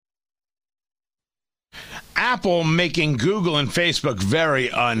Apple making Google and Facebook very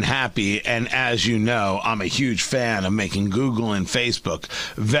unhappy. And as you know, I'm a huge fan of making Google and Facebook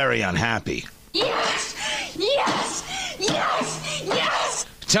very unhappy. Yes! Yes! Yes! Yes!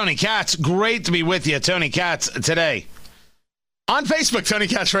 Tony Katz, great to be with you. Tony Katz today. On Facebook, Tony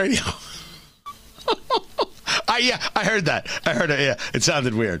Katz Radio. I heard that. I heard it. Yeah, it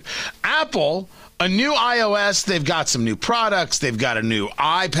sounded weird. Apple, a new iOS. They've got some new products. They've got a new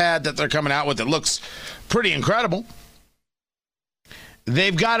iPad that they're coming out with that looks pretty incredible.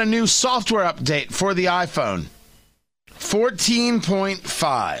 They've got a new software update for the iPhone,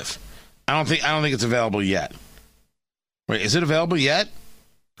 14.5. I don't think it's available yet. Wait, is it available yet?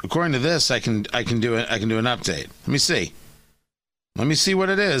 According to this, I can do an update. Let me see. Let me see what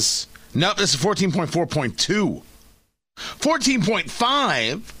it is. Nope, this is 14.4.2.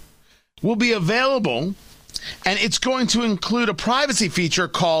 14.5 will be available, and it's going to include a privacy feature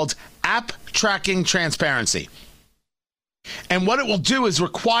called App Tracking Transparency. And what it will do is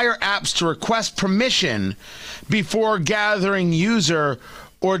require apps to request permission before gathering user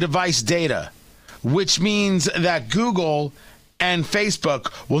or device data, which means that Google and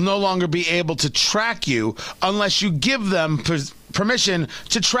Facebook will no longer be able to track you unless you give them permission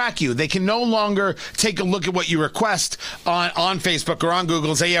to track you. They can no longer take a look at what you request on Facebook or on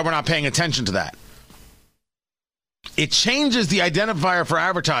Google and say, yeah, we're not paying attention to that. It changes the identifier for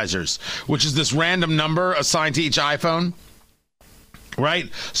advertisers, which is this random number assigned to each iPhone.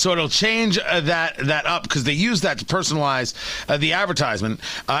 Right? So it'll change that up because they use that to personalize the advertisement.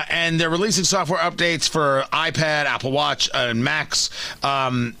 And they're releasing software updates for iPad, Apple Watch, and Macs.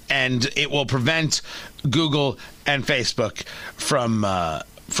 And it will prevent Google and Facebook from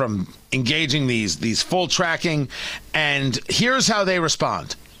engaging these full tracking. And here's how they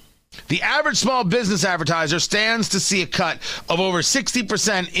respond. The average small business advertiser stands to see a cut of over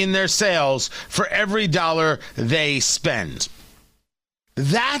 60% in their sales for every dollar they spend.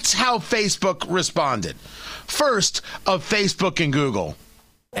 That's how Facebook responded. First of Facebook and Google.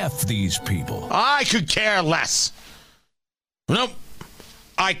 F these people. I could care less. Nope.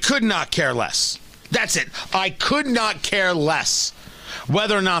 I could not care less. That's it. I could not care less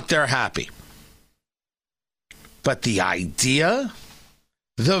whether or not they're happy. But the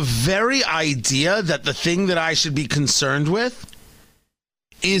very idea that the thing that I should be concerned with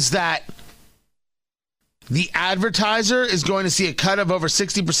is that the advertiser is going to see a cut of over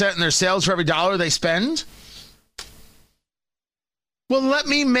 60% in their sales for every dollar they spend? Well, let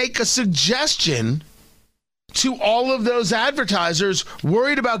me make a suggestion to all of those advertisers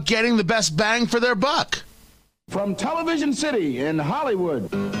worried about getting the best bang for their buck. From Television City in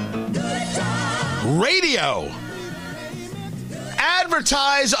Hollywood. Radio.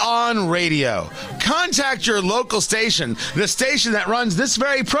 Advertise on radio. Contact your local station, the station that runs this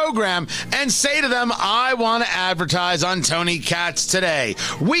very program, and say to them, I want to advertise on Tony Katz today.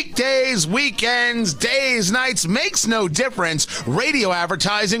 Weekdays, weekends, days, nights, makes no difference. Radio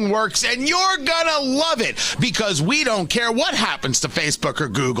advertising works, and you're gonna love it because we don't care what happens to Facebook or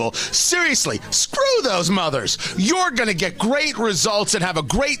Google. Seriously, screw those mothers. You're gonna get great results and have a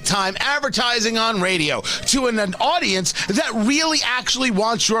great time advertising on radio to an audience that really actually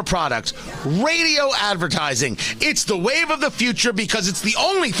wants your product. Radio advertising. It's the wave of the future because it's the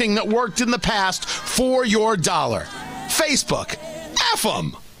only thing that worked in the past for your dollar. Facebook. F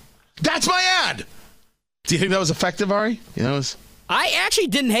them. That's my ad. Do you think that was effective, Ari? I actually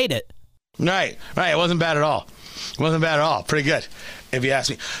didn't hate it. Right. It wasn't bad at all. Pretty good, if you ask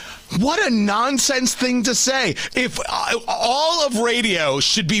me. What a nonsense thing to say. If all of radio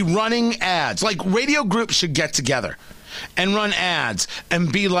should be running ads, like radio groups should get together and run ads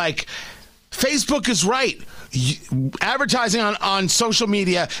and be like, Facebook is right. Advertising on social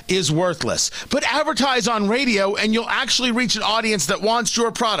media is worthless. But advertise on radio and you'll actually reach an audience that wants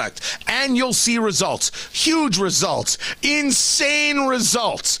your product. And you'll see results. Huge results. Insane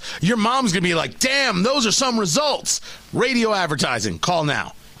results. Your mom's going to be like, damn, those are some results. Radio advertising. Call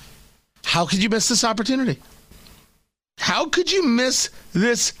now. How could you miss this opportunity? How could you miss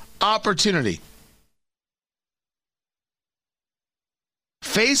this opportunity?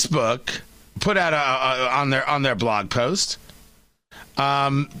 Facebook put out on their blog post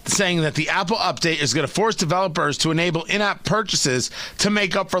saying that the Apple update is going to force developers to enable in-app purchases to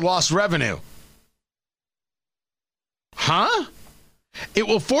make up for lost revenue. Huh? It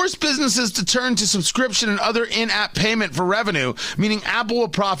will force businesses to turn to subscription and other in-app payment for revenue, meaning Apple will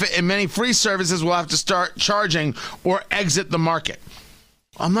profit and many free services will have to start charging or exit the market.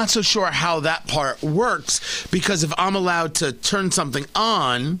 I'm not so sure how that part works because if I'm allowed to turn something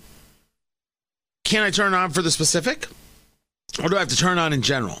on, can I turn it on for the specific? Or do I have to turn it on in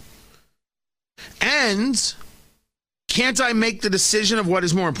general? And can't I make the decision of what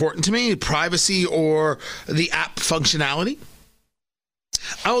is more important to me, privacy or the app functionality?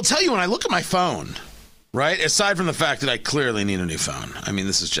 I will tell you, when I look at my phone, right, aside from the fact that I clearly need a new phone. I mean,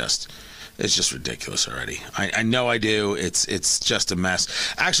 it's just ridiculous already. I know I do. It's just a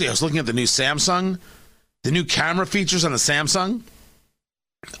mess. Actually, I was looking at the new Samsung. The new camera features on the Samsung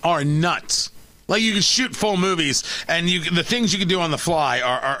are nuts. Like, you can shoot full movies, and the things you can do on the fly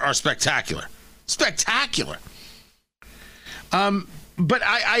are spectacular. Spectacular. But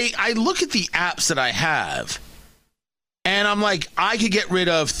I look at the apps that I have, and I'm like, I could get rid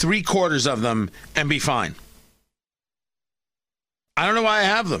of 3/4 of them and be fine. I don't know why I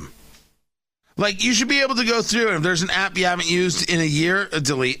have them. Like, you should be able to go through, and if there's an app you haven't used in a year,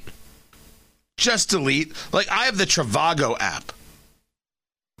 delete. Just delete. Like, I have the Trivago app.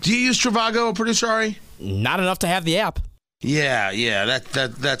 Do you use Trivago, Producer Ari? Not enough to have the app. Yeah,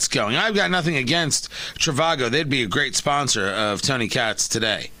 that's going. I've got nothing against Trivago. They'd be a great sponsor of Tony Katz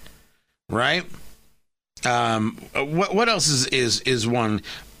Today, right? What else is one?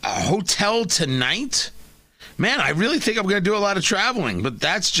 Hotel Tonight? Man, I really think I'm going to do a lot of traveling, but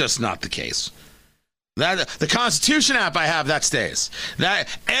that's just not the case. The Constitution app I have, that stays. That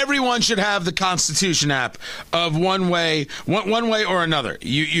everyone should have the Constitution app of one way or another.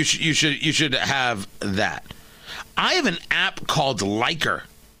 You should have that. I have an app called Liker.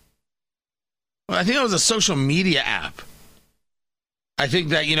 Well, I think it was a social media app. I think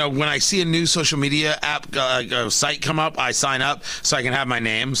that, when I see a new social media app site come up, I sign up so I can have my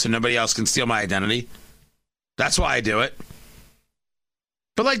name so nobody else can steal my identity. That's why I do it.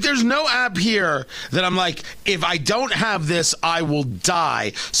 But, like, there's no app here that I'm like, if I don't have this, I will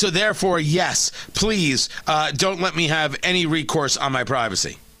die. So, therefore, yes, please don't let me have any recourse on my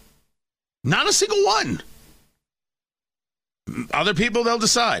privacy. Not a single one. Other people, they'll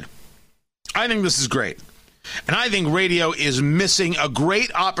decide. I think this is great. And I think radio is missing a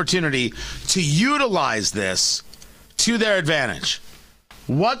great opportunity to utilize this to their advantage.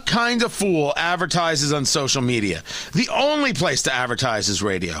 What kind of fool advertises on social media? The only place to advertise is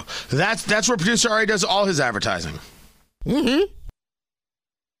radio. That's where Producer Ari does all his advertising. Mm-hmm.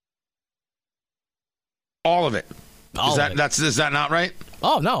 All of it. Is that not right?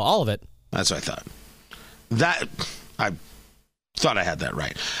 Oh, no, all of it. That's what I thought. I thought I had that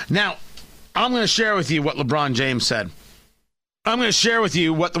right. Now, I'm going to share with you what LeBron James said. I'm going to share with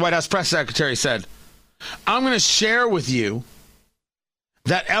you what the White House press secretary said. I'm going to share with you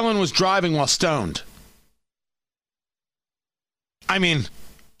that Ellen was driving while stoned. I mean,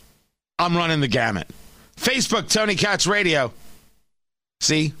 I'm running the gamut. Facebook, Tony Katz Radio.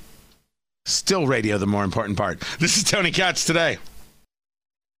 See? Still radio, the more important part. This is Tony Katz Today.